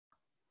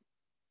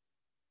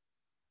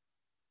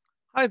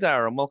Hi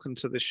there, and welcome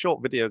to this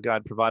short video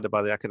guide provided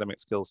by the Academic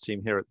Skills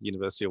team here at the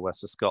University of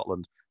West of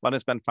Scotland. My name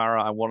is Ben Farrar.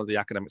 I'm one of the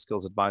Academic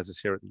Skills advisors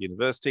here at the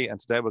university, and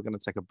today we're going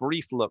to take a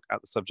brief look at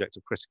the subject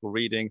of critical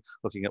reading,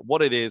 looking at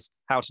what it is,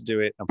 how to do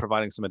it, and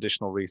providing some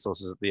additional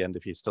resources at the end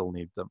if you still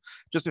need them.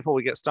 Just before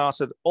we get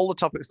started, all the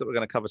topics that we're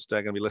going to cover today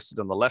are going to be listed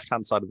on the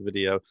left-hand side of the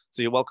video,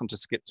 so you're welcome to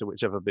skip to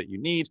whichever bit you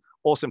need,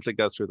 or simply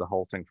go through the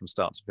whole thing from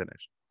start to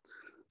finish.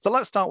 So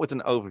let's start with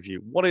an overview.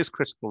 What is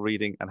critical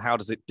reading and how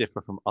does it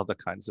differ from other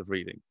kinds of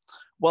reading?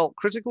 Well,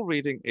 critical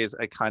reading is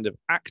a kind of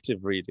active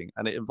reading,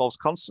 and it involves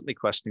constantly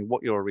questioning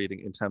what you're reading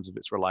in terms of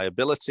its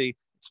reliability,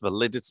 its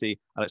validity,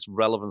 and its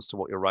relevance to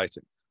what you're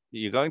writing.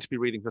 You're going to be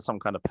reading for some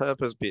kind of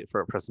purpose, be it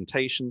for a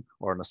presentation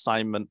or an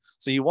assignment.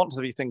 So you want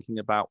to be thinking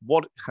about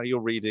how you're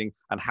reading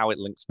and how it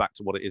links back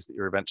to what it is that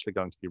you're eventually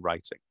going to be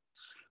writing.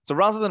 So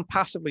rather than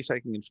passively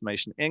taking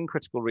information in,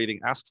 critical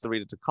reading asks the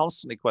reader to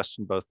constantly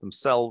question both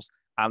themselves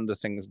and the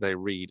things they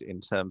read in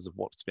terms of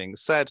what's being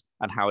said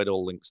and how it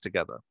all links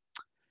together.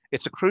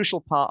 It's a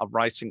crucial part of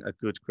writing a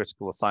good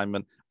critical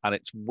assignment, and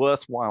it's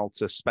worthwhile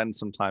to spend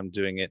some time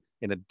doing it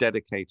in a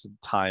dedicated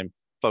time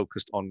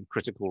focused on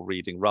critical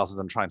reading rather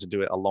than trying to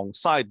do it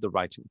alongside the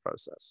writing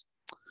process.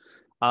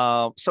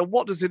 So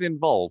what does it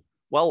involve?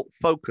 Well,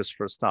 focus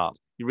for a start.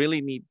 You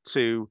really need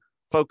to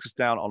focus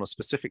down on a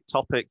specific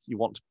topic. You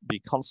want to be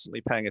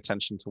constantly paying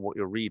attention to what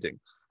you're reading.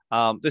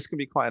 This can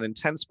be quite an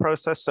intense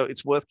process, so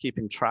it's worth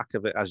keeping track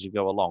of it as you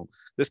go along.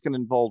 This can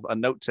involve a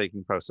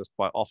note-taking process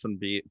quite often,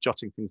 be it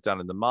jotting things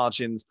down in the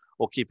margins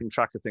or keeping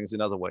track of things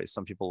in other ways.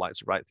 Some people like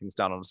to write things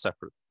down on a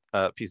separate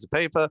piece of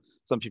paper.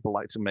 Some people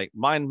like to make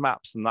mind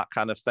maps and that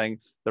kind of thing.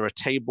 There are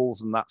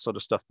tables and that sort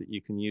of stuff that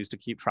you can use to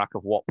keep track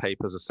of what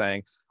papers are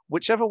saying,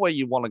 whichever way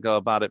you want to go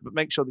about it, but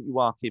make sure that you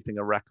are keeping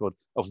a record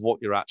of what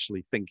you're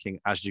actually thinking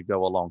as you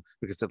go along,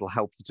 because it'll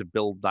help you to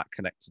build that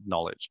connected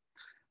knowledge.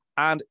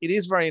 And it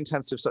is very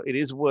intensive, so it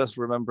is worth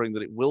remembering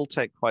that it will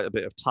take quite a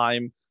bit of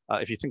time.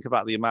 If you think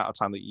about the amount of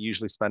time that you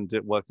usually spend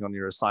working on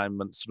your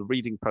assignments, the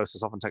reading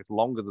process often takes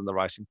longer than the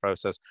writing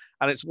process,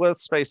 and it's worth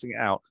spacing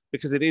it out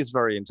because it is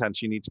very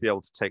intense. You need to be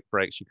able to take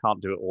breaks. You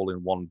can't do it all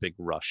in one big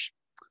rush.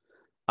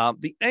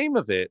 The aim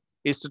of it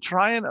is to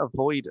try and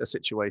avoid a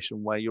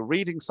situation where you're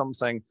reading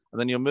something and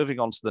then you're moving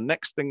on to the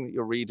next thing that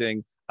you're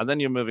reading, and then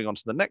you're moving on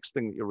to the next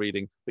thing that you're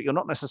reading, but you're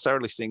not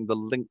necessarily seeing the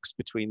links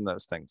between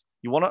those things.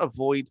 You want to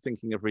avoid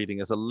thinking of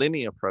reading as a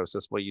linear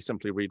process where you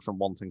simply read from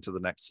one thing to the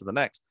next,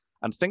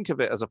 and think of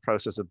it as a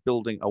process of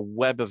building a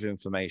web of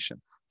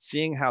information,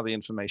 seeing how the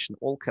information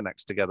all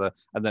connects together,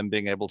 and then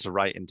being able to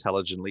write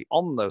intelligently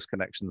on those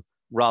connections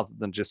rather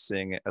than just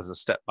seeing it as a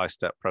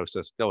step-by-step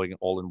process going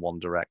all in one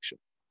direction.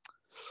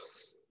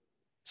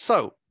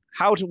 So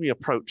how do we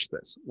approach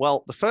this?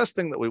 Well, the first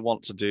thing that we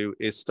want to do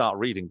is start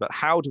reading, but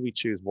how do we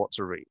choose what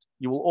to read?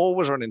 You will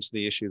always run into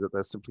the issue that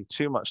there's simply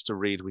too much to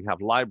read. We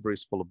have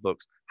libraries full of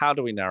books. How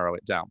do we narrow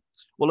it down?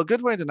 Well, a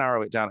good way to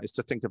narrow it down is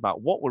to think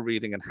about what we're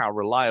reading and how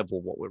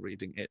reliable what we're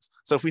reading is.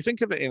 So if we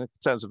think of it in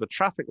terms of a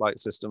traffic light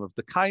system of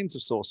the kinds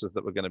of sources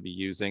that we're going to be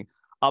using,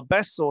 our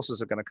best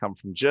sources are going to come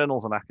from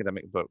journals and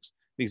academic books.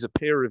 These are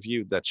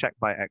peer-reviewed, they're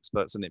checked by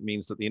experts, and it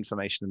means that the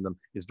information in them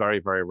is very,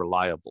 very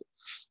reliable.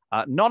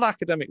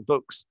 Non-academic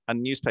books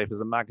and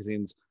newspapers and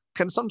magazines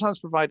can sometimes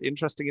provide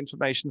interesting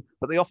information,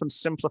 but they often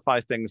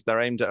simplify things.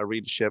 They're aimed at a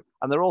readership,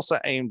 and they're also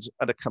aimed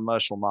at a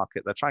commercial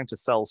market. They're trying to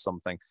sell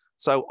something.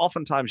 So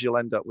oftentimes you'll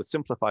end up with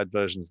simplified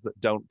versions that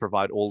don't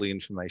provide all the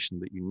information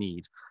that you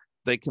need.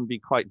 They can be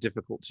quite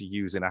difficult to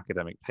use in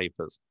academic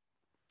papers.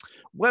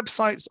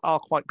 Websites are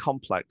quite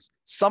complex.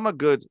 Some are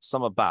good,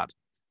 some are bad.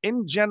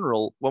 In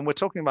general, when we're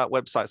talking about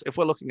websites, if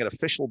we're looking at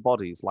official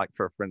bodies, like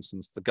for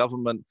instance, the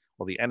government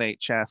or the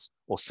NHS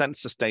or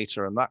census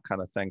data and that kind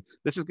of thing,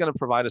 this is going to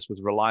provide us with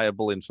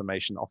reliable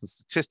information, often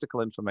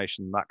statistical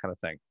information, and that kind of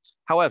thing.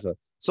 However,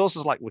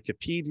 sources like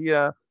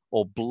Wikipedia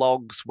or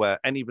blogs where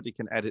anybody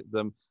can edit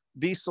them,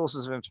 these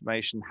sources of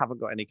information haven't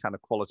got any kind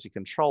of quality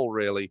control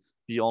really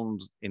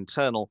beyond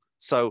internal.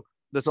 So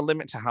there's a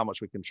limit to how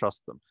much we can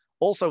trust them.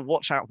 Also,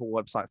 watch out for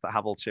websites that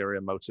have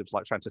ulterior motives,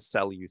 like trying to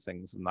sell you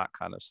things and that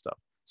kind of stuff.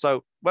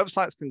 So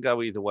websites can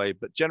go either way,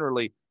 but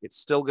generally, it's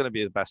still going to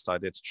be the best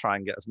idea to try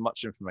and get as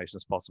much information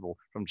as possible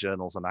from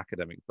journals and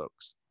academic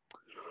books.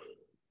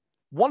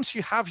 Once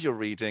you have your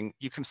reading,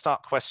 you can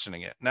start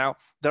questioning it. Now,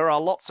 there are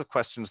lots of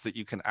questions that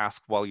you can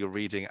ask while you're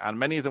reading, and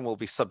many of them will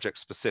be subject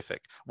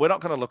specific. We're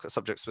not going to look at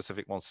subject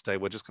specific ones today.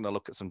 We're just going to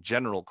look at some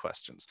general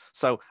questions.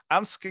 So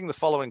asking the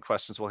following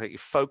questions will help you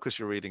focus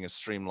your reading and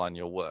streamline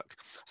your work.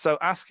 So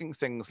asking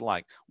things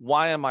like,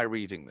 why am I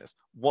reading this?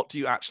 What do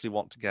you actually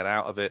want to get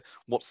out of it?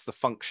 What's the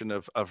function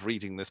of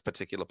reading this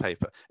particular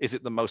paper? Is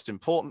it the most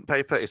important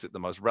paper? Is it the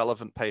most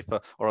relevant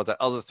paper? Or are there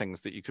other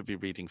things that you could be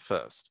reading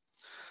first?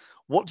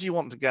 What do you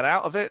want to get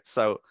out of it?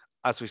 So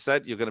as we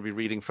said, you're going to be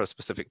reading for a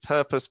specific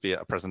purpose, be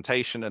it a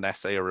presentation, an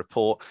essay, a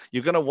report.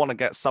 You're going to want to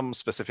get some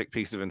specific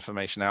piece of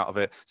information out of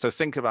it. So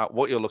think about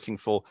what you're looking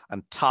for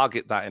and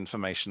target that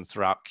information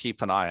throughout.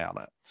 Keep an eye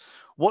on it.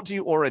 What do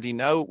you already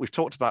know? We've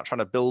talked about trying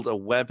to build a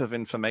web of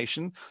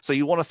information. So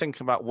you want to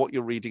think about what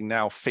you're reading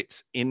now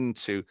fits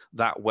into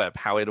that web,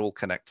 how it all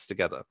connects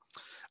together.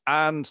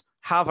 And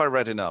have I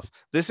read enough?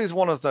 This is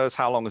one of those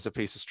how long is a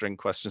piece of string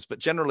questions, but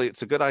generally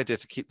it's a good idea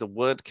to keep the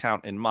word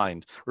count in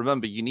mind.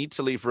 Remember, you need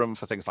to leave room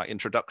for things like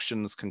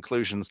introductions,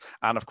 conclusions,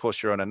 and of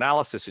course your own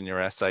analysis in your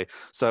essay.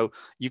 So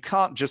you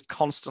can't just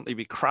constantly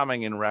be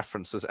cramming in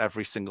references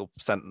every single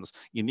sentence.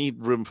 You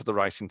need room for the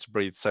writing to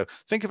breathe. So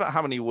think about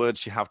how many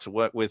words you have to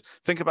work with.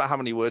 Think about how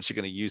many words you're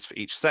going to use for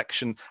each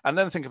section, and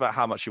then think about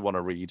how much you want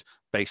to read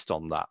based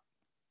on that.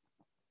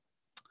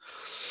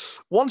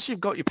 Once you've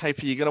got your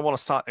paper, you're going to want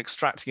to start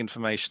extracting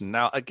information.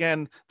 Now,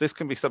 again, this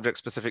can be subject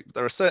specific.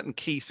 There are certain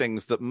key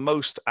things that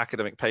most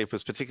academic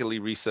papers, particularly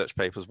research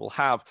papers, will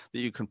have that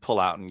you can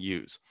pull out and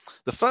use.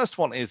 The first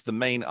one is the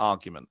main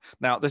argument.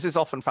 Now, this is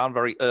often found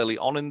very early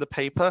on in the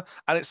paper,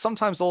 and it's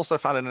sometimes also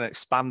found in an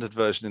expanded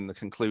version in the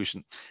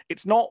conclusion.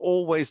 It's not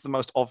always the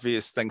most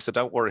obvious thing, so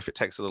don't worry if it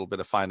takes a little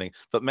bit of finding,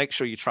 but make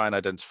sure you try and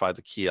identify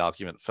the key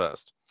argument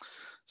first.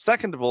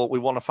 Second of all, we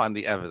want to find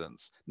the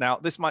evidence. Now,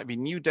 this might be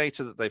new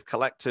data that they've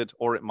collected,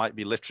 or it might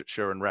be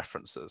literature and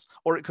references,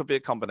 or it could be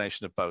a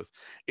combination of both.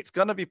 It's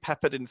going to be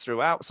peppered in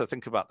throughout, so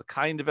think about the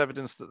kind of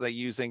evidence that they're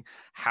using,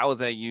 how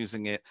they're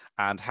using it,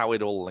 and how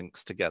it all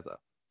links together.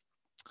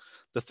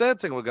 The third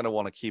thing we're going to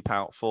want to keep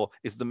out for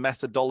is the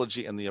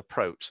methodology and the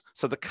approach.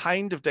 So the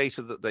kind of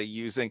data that they're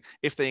using,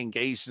 if they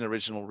engaged in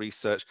original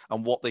research,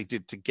 and what they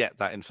did to get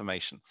that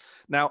information.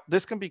 Now,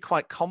 this can be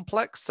quite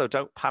complex, so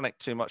don't panic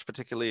too much,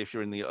 particularly if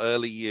you're in the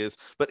early years,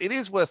 but it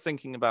is worth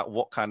thinking about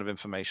what kind of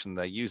information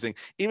they're using.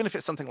 Even if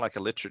it's something like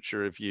a literature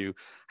review,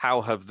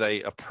 how have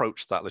they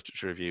approached that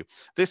literature review?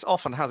 This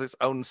often has its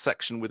own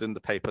section within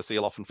the paper, so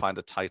you'll often find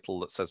a title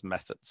that says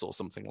methods or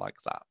something like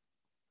that.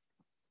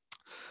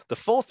 The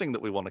fourth thing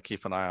that we want to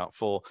keep an eye out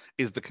for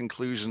is the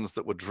conclusions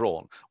that were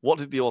drawn. What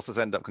did the authors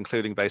end up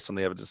concluding based on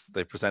the evidence that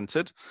they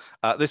presented?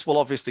 This will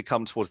obviously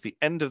come towards the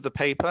end of the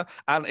paper,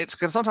 and it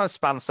can sometimes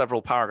span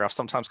several paragraphs.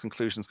 Sometimes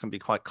conclusions can be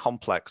quite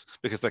complex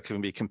because there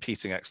can be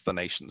competing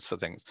explanations for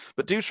things.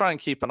 But do try and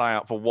keep an eye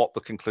out for what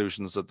the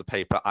conclusions of the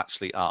paper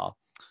actually are.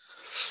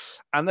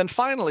 And then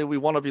finally, we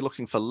want to be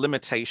looking for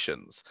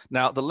limitations.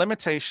 Now, the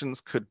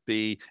limitations could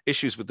be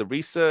issues with the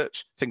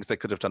research, things they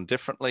could have done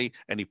differently,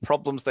 any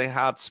problems they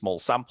had, small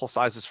sample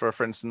sizes, for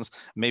instance.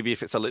 Maybe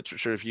if it's a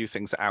literature review,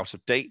 things are out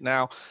of date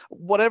now.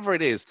 Whatever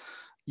it is,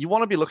 you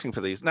want to be looking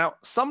for these. Now,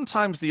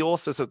 sometimes the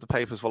authors of the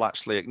papers will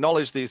actually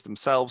acknowledge these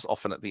themselves,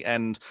 often at the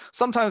end.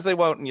 Sometimes they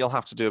won't, and you'll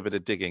have to do a bit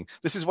of digging.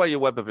 This is where your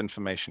web of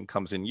information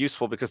comes in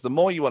useful, because the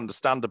more you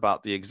understand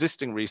about the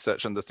existing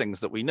research and the things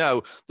that we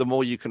know, the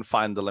more you can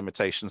find the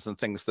limitations and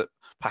things that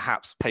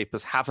perhaps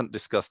papers haven't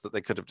discussed that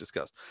they could have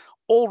discussed.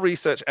 All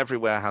research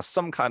everywhere has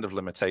some kind of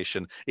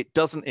limitation. It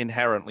doesn't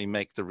inherently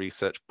make the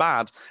research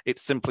bad.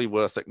 It's simply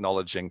worth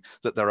acknowledging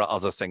that there are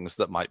other things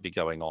that might be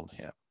going on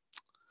here.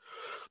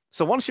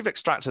 So once you've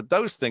extracted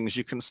those things,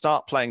 you can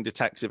start playing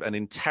detective and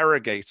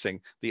interrogating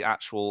the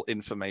actual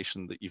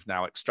information that you've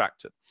now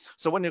extracted.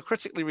 So when you're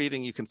critically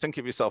reading, you can think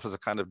of yourself as a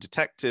kind of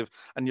detective,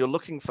 and you're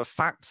looking for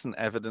facts and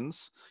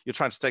evidence. You're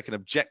trying to take an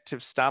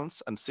objective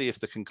stance and see if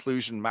the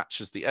conclusion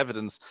matches the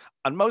evidence.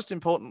 And most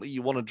importantly,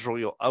 you want to draw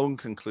your own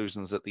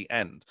conclusions at the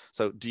end.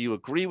 So do you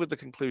agree with the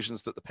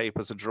conclusions that the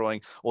papers are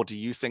drawing, or do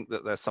you think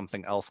that there's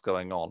something else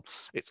going on?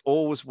 It's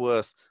always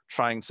worth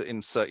trying to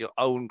insert your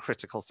own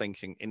critical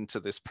thinking into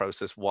this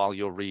process while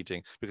you're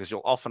reading, because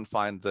you'll often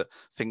find that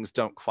things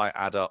don't quite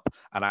add up,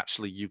 and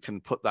actually you can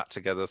put that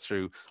together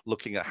through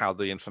looking at how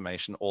the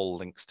information all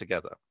links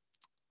together.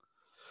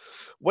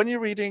 When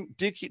you're reading,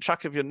 do keep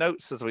track of your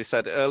notes, as we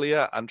said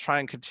earlier, and try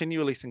and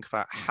continually think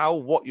about how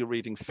what you're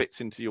reading fits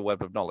into your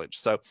web of knowledge.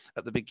 So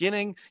at the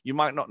beginning, you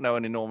might not know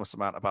an enormous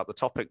amount about the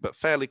topic, but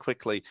fairly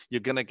quickly, you're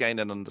going to gain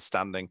an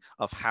understanding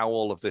of how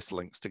all of this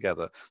links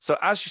together. So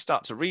as you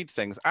start to read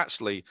things,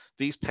 actually,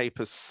 these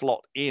papers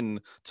slot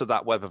in to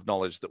that web of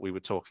knowledge that we were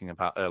talking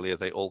about earlier.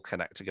 They all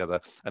connect together,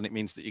 and it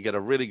means that you get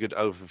a really good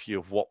overview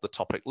of what the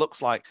topic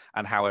looks like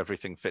and how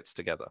everything fits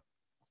together.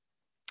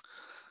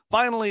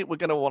 Finally, we're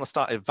going to want to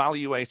start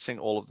evaluating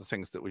all of the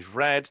things that we've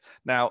read.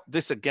 Now,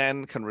 this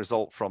again can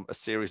result from a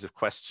series of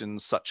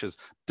questions such as,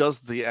 does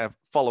the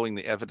following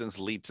the evidence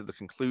lead to the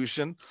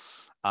conclusion?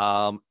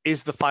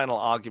 Is the final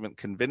argument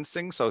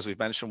convincing? So as we've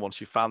mentioned, once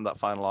you've found that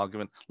final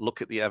argument,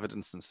 look at the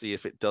evidence and see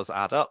if it does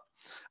add up.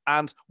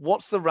 And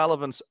what's the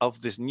relevance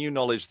of this new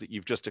knowledge that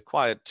you've just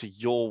acquired to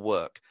your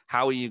work?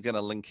 How are you going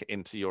to link it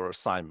into your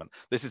assignment?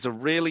 This is a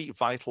really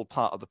vital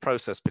part of the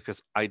process,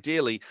 because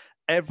ideally,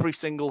 every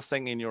single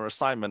thing in your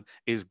assignment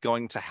is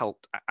going to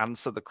help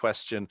answer the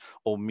question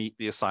or meet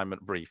the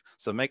assignment brief.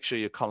 So make sure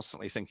you're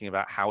constantly thinking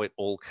about how it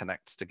all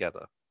connects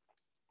together.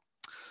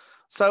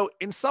 So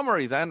in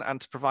summary then,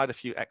 and to provide a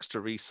few extra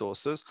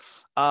resources,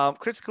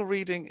 critical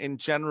reading in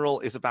general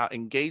is about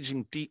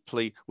engaging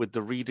deeply with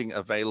the reading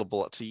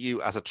available to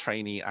you as a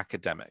trainee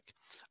academic.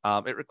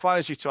 It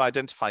requires you to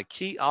identify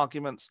key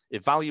arguments,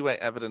 evaluate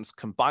evidence,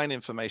 combine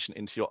information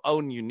into your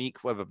own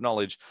unique web of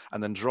knowledge,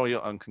 and then draw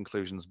your own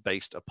conclusions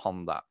based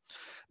upon that.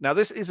 Now,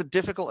 this is a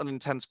difficult and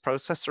intense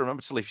process, so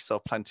remember to leave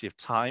yourself plenty of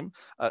time,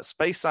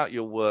 space out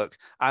your work,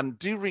 and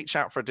do reach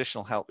out for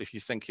additional help if you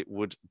think it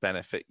would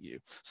benefit you.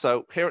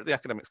 So here at the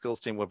Academic Skills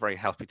team, we're very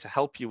happy to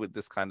help you with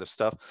this kind of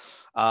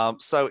stuff.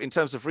 So in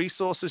terms of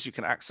resources, you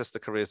can access the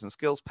Careers and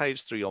Skills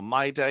page through your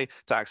My Day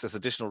to access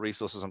additional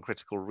resources on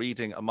critical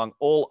reading, among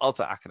all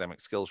other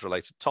academic skills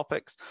related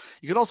topics.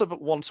 You can also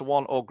book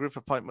one-to-one or group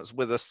appointments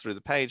with us through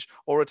the page,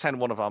 or attend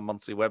one of our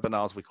monthly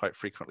webinars. We quite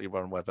frequently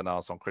run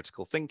webinars on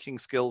critical thinking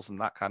skills and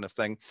that kind of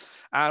thing.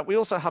 And we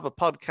also have a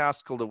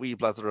podcast called A Wee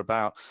Blether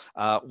About,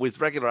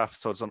 with regular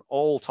episodes on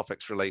all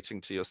topics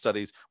relating to your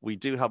studies. We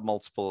do have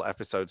multiple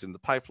episodes in the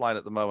pipeline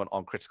at the moment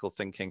on critical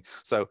thinking.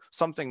 So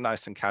something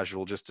nice and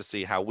casual just to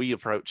see how we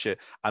approach it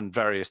and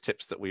various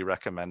tips that we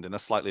recommend in a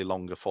slightly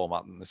longer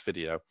format than this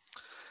video.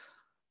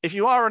 If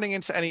you are running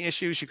into any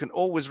issues, you can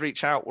always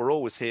reach out. We're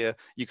always here.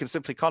 You can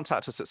simply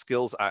contact us at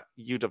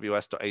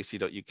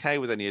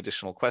skills@uws.ac.uk with any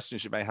additional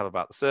questions you may have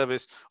about the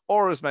service,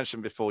 or as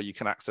mentioned before, you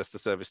can access the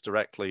service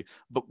directly,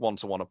 book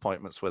one-to-one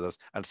appointments with us,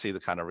 and see the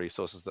kind of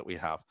resources that we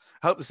have.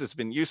 I hope this has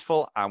been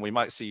useful, and we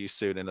might see you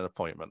soon in an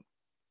appointment.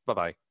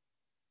 Bye-bye.